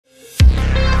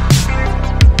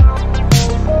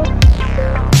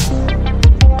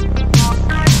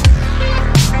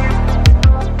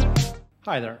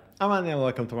Hi there, I'm Andy and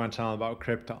welcome to my channel about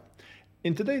crypto.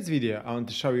 In today's video, I want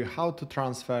to show you how to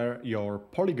transfer your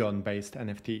Polygon-based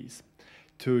NFTs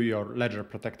to your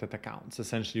Ledger-protected accounts.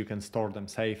 Essentially, you can store them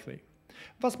safely.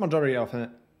 Vast majority of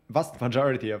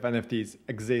NFTs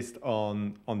exist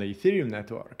on the Ethereum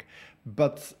network,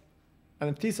 but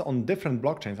NFTs on different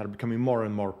blockchains are becoming more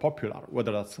and more popular,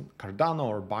 whether that's Cardano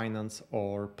or Binance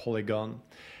or Polygon.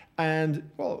 And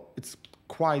well, it's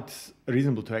quite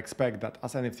reasonable to expect that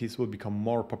as NFTs will become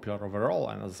more popular overall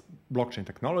and as blockchain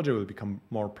technology will become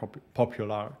more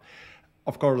popular,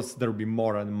 of course, there will be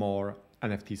more and more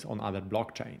NFTs on other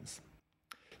blockchains.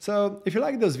 So if you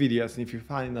like those videos and if you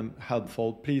find them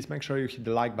helpful, please make sure you hit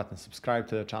the like button, subscribe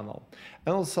to the channel.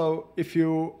 And also, if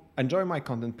you enjoy my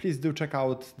content, please do check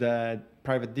out the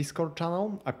private Discord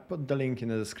channel. I put the link in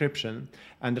the description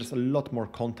and there's a lot more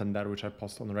content there which I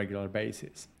post on a regular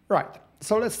basis. Right,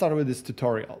 so let's start with this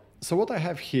tutorial. So what I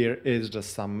have here is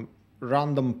just some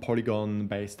random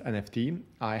Polygon-based NFT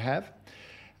I have,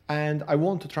 and I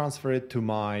want to transfer it to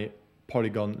my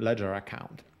Polygon Ledger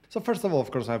account. So first of all,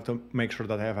 of course, I have to make sure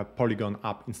that I have a Polygon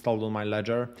app installed on my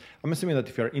Ledger. I'm assuming that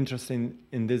if you're interested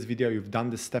in this video, you've done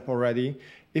this step already.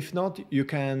 If not, you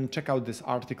can check out this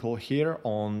article here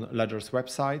on Ledger's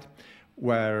website,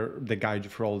 where they guide you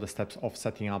through all the steps of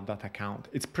setting up that account.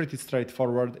 It's pretty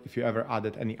straightforward. If you ever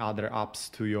added any other apps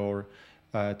to your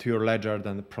Ledger,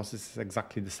 then the process is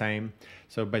exactly the same.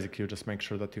 So basically, you just make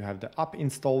sure that you have the app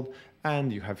installed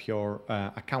and you have your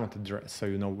account address, so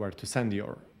you know where to send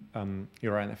your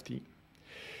NFT.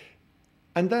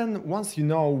 And then once you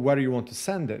know where you want to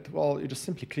send it, well, you just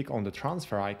simply click on the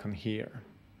transfer icon here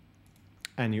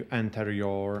and you enter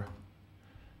your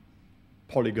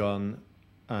Polygon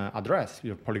address,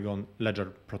 your Polygon Ledger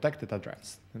protected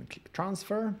address. Then click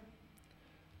transfer.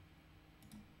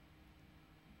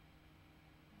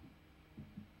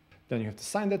 Then you have to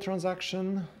sign the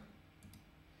transaction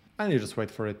and you just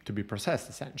wait for it to be processed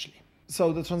essentially.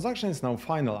 So the transaction is now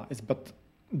finalized, but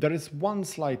there is one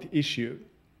slight issue.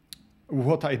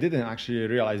 What I didn't actually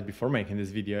realize before making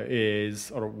this video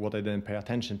is, or what I didn't pay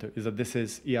attention to, is that this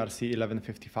is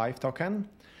ERC1155 token.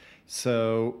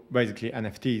 So basically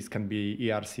NFTs can be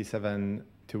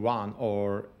ERC721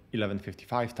 or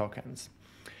 1155 tokens.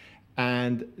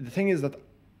 And the thing is that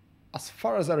as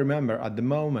far as I remember at the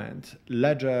moment,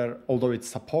 Ledger, although it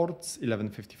supports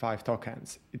 1155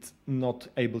 tokens, it's not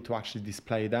able to actually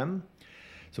display them.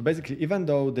 So basically, even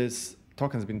though this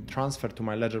token has been transferred to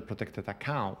my Ledger protected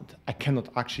account, I cannot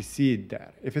actually see it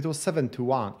there. If it was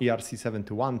 721,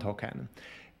 ERC721 token,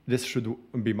 this should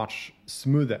be much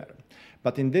smoother.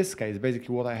 But in this case,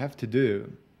 basically what I have to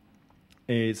do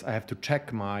is I have to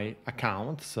check my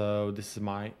account. So this is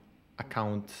my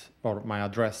account or my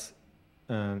address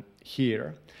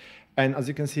here. And as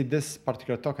you can see, this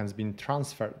particular token has been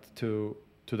transferred to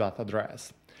that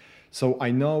address. So I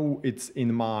know it's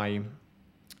in my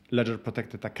Ledger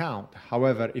protected account.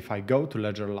 However, if I go to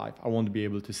Ledger Live, I won't be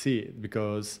able to see it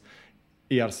because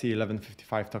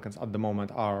ERC1155 tokens at the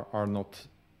moment are not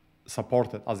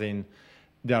supported, as in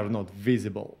they are not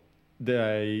visible.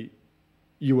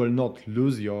 You will not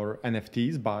lose your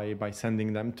NFTs by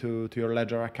sending them to your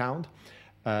Ledger account,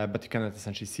 but you cannot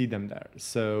essentially see them there.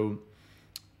 So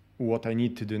what I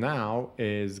need to do now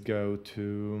is go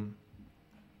to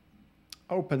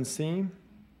OpenSea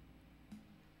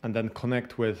and then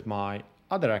connect with my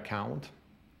other account,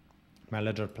 my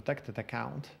Ledger protected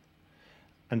account,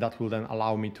 and that will then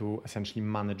allow me to essentially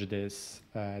manage this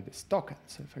token.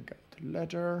 So if I go to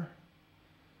Ledger,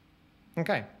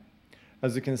 okay,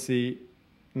 as you can see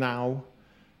now,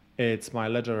 it's my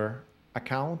Ledger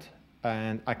account,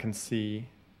 and I can see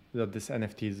that this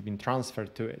NFT has been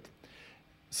transferred to it.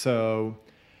 So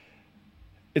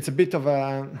it's a bit of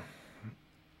a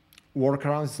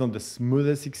workaround. It's not the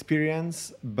smoothest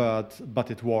experience, but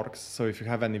it works. So if you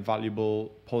have any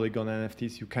valuable Polygon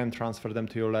NFTs, you can transfer them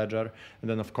to your Ledger. And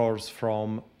then of course,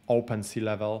 from OpenSea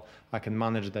level, I can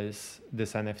manage this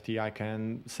NFT. I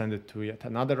can send it to yet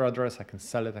another address. I can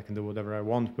sell it. I can do whatever I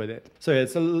want with it. So yeah,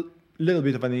 it's a little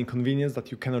bit of an inconvenience that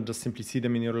you cannot just simply see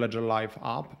them in your Ledger Live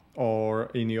app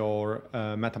or in your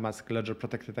MetaMask Ledger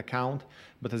protected account.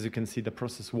 But as you can see, the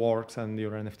process works and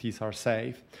your NFTs are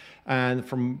safe. And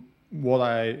from what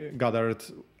I gathered,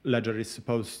 Ledger is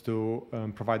supposed to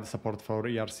provide the support for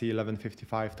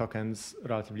ERC1155 tokens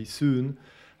relatively soon,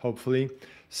 hopefully.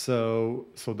 So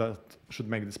that should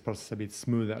make this process a bit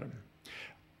smoother.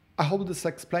 I hope this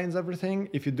explains everything.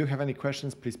 If you do have any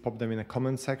questions, please pop them in the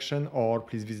comment section or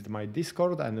please visit my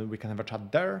Discord and we can have a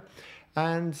chat there.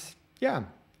 And yeah,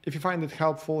 if you find it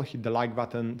helpful, hit the like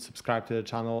button, subscribe to the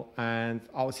channel, and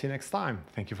I'll see you next time.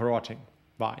 Thank you for watching.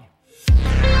 Bye.